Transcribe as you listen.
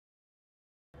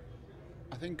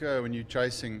think when you're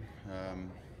chasing,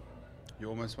 you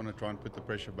almost want to try and put the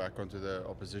pressure back onto the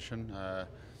opposition.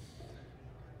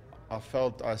 I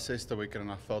assessed the wicket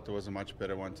and I felt it was a much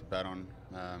better one to bat on.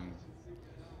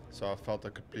 So I felt I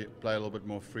could play a little bit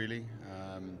more freely,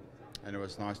 and it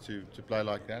was nice to play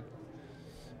like that.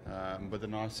 But the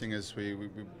nice thing is we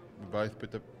both put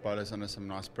the bowlers under some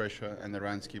nice pressure and the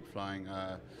runs keep flying.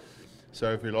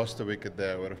 So if we lost the wicket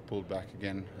there, I would have pulled back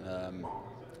again.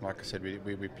 Like I said,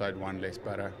 we played one less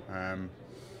batter.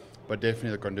 But definitely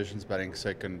the conditions batting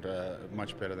second,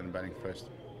 much better than batting first.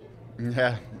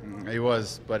 Yeah, he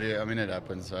was, but I mean it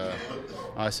happens.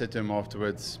 I said to him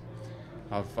afterwards,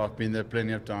 I've been there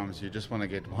plenty of times. You just want to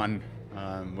get one,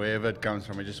 wherever it comes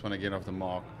from. You just want to get off the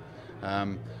mark.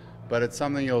 But it's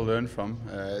something you'll learn from.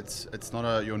 It's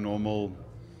not your normal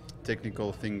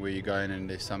technical thing where you go in and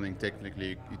there's something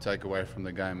technically you take away from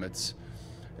the game. It's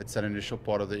that initial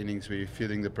part of the innings where you're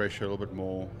feeling the pressure a little bit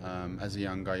more. As a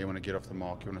young guy, you want to get off the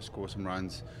mark, you want to score some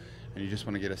runs, and you just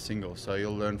want to get a single. So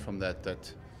you'll learn from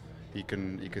that he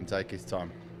can take his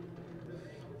time.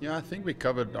 Yeah, I think we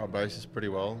covered our bases pretty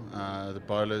well. The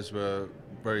bowlers were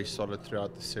very solid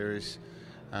throughout the series,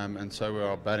 and so were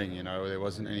our batting. There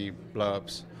wasn't any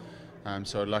blow-ups.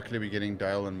 So luckily we're getting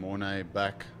Dale and Mornay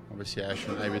back. Obviously Ash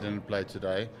and Avi didn't play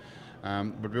today,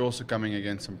 but we're also coming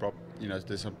against some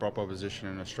there's some proper opposition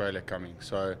in Australia coming.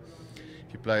 So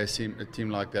if you play a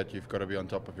team like that, you've got to be on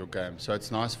top of your game. So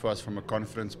it's nice for us from a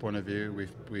confidence point of view.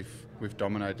 We've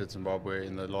dominated Zimbabwe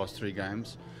in the last 3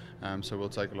 games, so we'll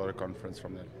take a lot of confidence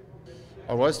from that.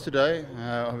 I was today.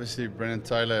 Obviously Brendan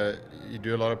Taylor, you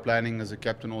do a lot of planning as a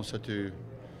captain also to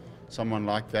someone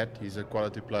like that. He's a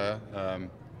quality player,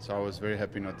 so I was very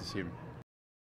happy not to see him.